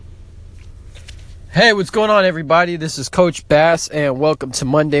Hey, what's going on, everybody? This is Coach Bass, and welcome to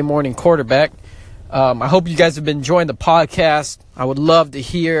Monday Morning Quarterback. I hope you guys have been enjoying the podcast. I would love to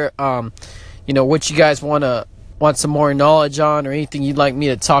hear, what you guys want some more knowledge on, or anything you'd like me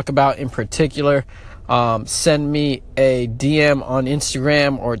to talk about in particular. Send me a DM on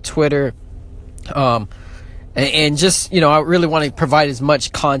Instagram or Twitter. And just, I really want to provide as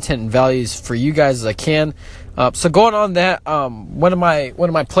much content and values for you guys as I can. So going on that, one of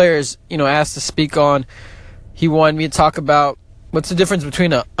my players, asked to speak on, he wanted me to talk about what's the difference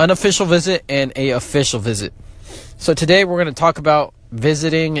between an unofficial visit and a official visit. So today we're going to talk about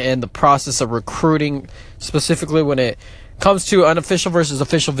visiting and the process of recruiting, specifically when it comes to unofficial versus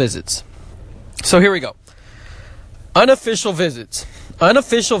official visits. So here we go. Unofficial visits.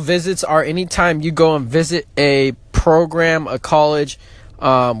 Unofficial visits are anytime you go and visit a program, a college,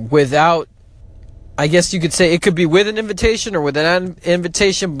 without, I guess you could say it could be with an invitation or without an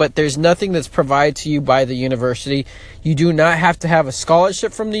invitation, but there's nothing that's provided to you by the university. You do not have to have a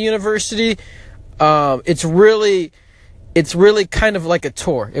scholarship from the university. It's really kind of like a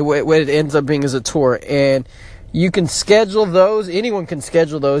tour. What it ends up being is a tour, and you can schedule those. Anyone can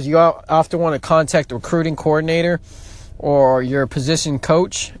schedule those. You often want to contact a recruiting coordinator or your position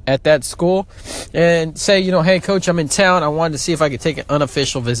coach at that school and say, hey, coach, I'm in town. I wanted to see if I could take an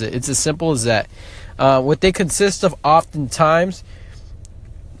unofficial visit. It's as simple as that. What they consist of oftentimes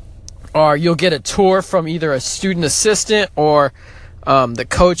are you'll get a tour from either a student assistant or the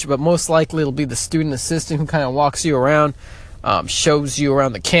coach, but most likely it'll be the student assistant who kind of walks you around, shows you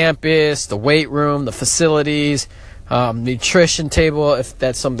around the campus, the weight room, the facilities, nutrition table, if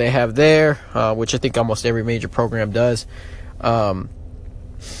that's something they have there, which I think almost every major program does. A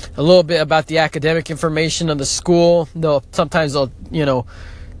little bit about the academic information of the school. They'll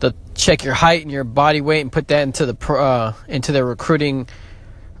check your height and your body weight and put that into their recruiting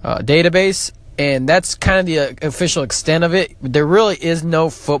database, and that's kind of the official extent of it. There really is no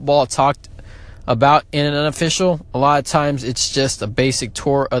football talked about in an unofficial. A lot of times it's just a basic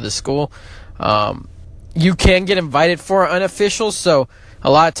tour of the school. You can get invited for an unofficial, so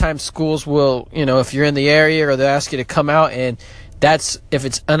a lot of times schools will, if you're in the area, or they'll ask you to come out, and that's if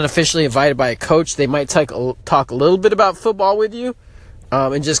it's unofficially invited by a coach, they might talk a little bit about football with you,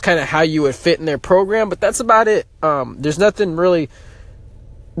 and just kind of how you would fit in their program, but that's about it. There's nothing really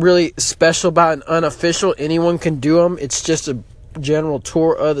special about an unofficial. Anyone can do them. It's just a general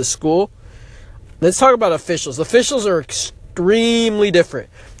tour of the school. Let's talk about officials. Officials are extremely different.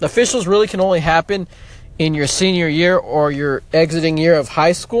 The officials really can only happen in your senior year or your exiting year of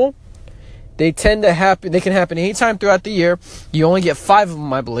high school. They can happen anytime throughout the year. You only get 5 of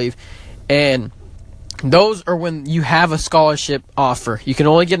them, I believe. And those are when you have a scholarship offer. You can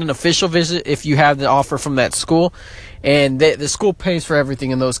only get an official visit if you have the offer from that school. And the school pays for everything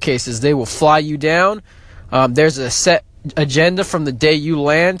in those cases. They will fly you down. There's a set agenda from the day you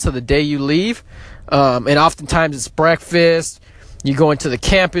land to the day you leave. And oftentimes it's breakfast. You go into the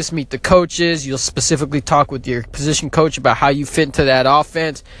campus, meet the coaches. You'll specifically talk with your position coach about how you fit into that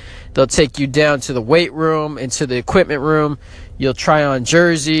offense. They'll take you down to the weight room, into the equipment room. You'll try on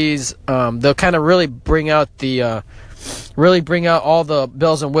jerseys. They'll kind of really bring out all the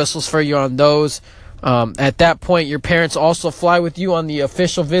bells and whistles for you on those. At that point, your parents also fly with you on the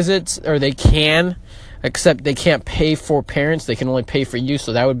official visits, or they can, except they can't pay for parents. They can only pay for you,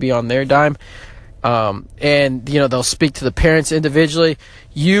 so that would be on their dime. And they'll speak to the parents individually.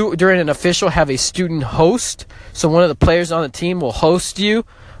 You, during an official, have a student host. So one of the players on the team will host you.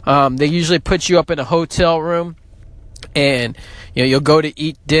 They usually put you up in a hotel room, and you'll go to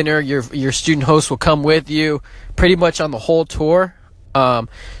eat dinner. Your student host will come with you pretty much on the whole tour.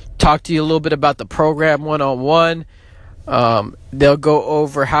 Talk to you a little bit about the program one-on-one. They'll go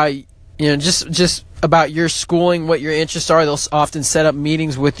over how just about your schooling, what your interests are. They'll often set up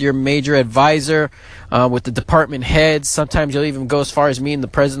meetings with your major advisor, with the department heads. Sometimes you'll even go as far as meeting the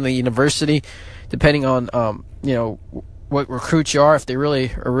president of the university, depending on what recruits you are, if they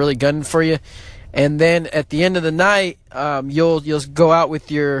really are really gunning for you. And then at the end of the night, you'll go out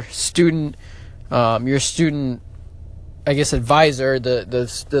with your student, I guess, advisor,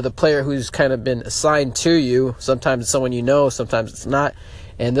 the player who's kind of been assigned to you. Sometimes it's someone you know, sometimes it's not.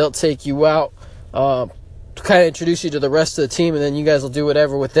 And they'll take you out to kind of introduce you to the rest of the team, and then you guys will do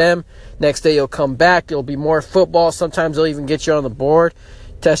whatever with them. Next day you'll come back. There'll be more football. Sometimes they'll even get you on the board,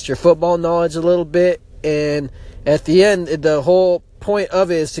 test your football knowledge a little bit. And at the end, the whole point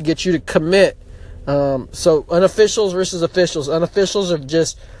of it is to get you to commit. So unofficials versus officials. Unofficials are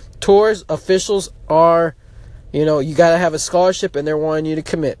just tours. Officials are, you got to have a scholarship, and they're wanting you to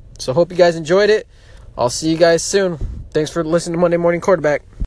commit. So hope you guys enjoyed it. I'll see you guys soon. Thanks for listening to Monday Morning Quarterback.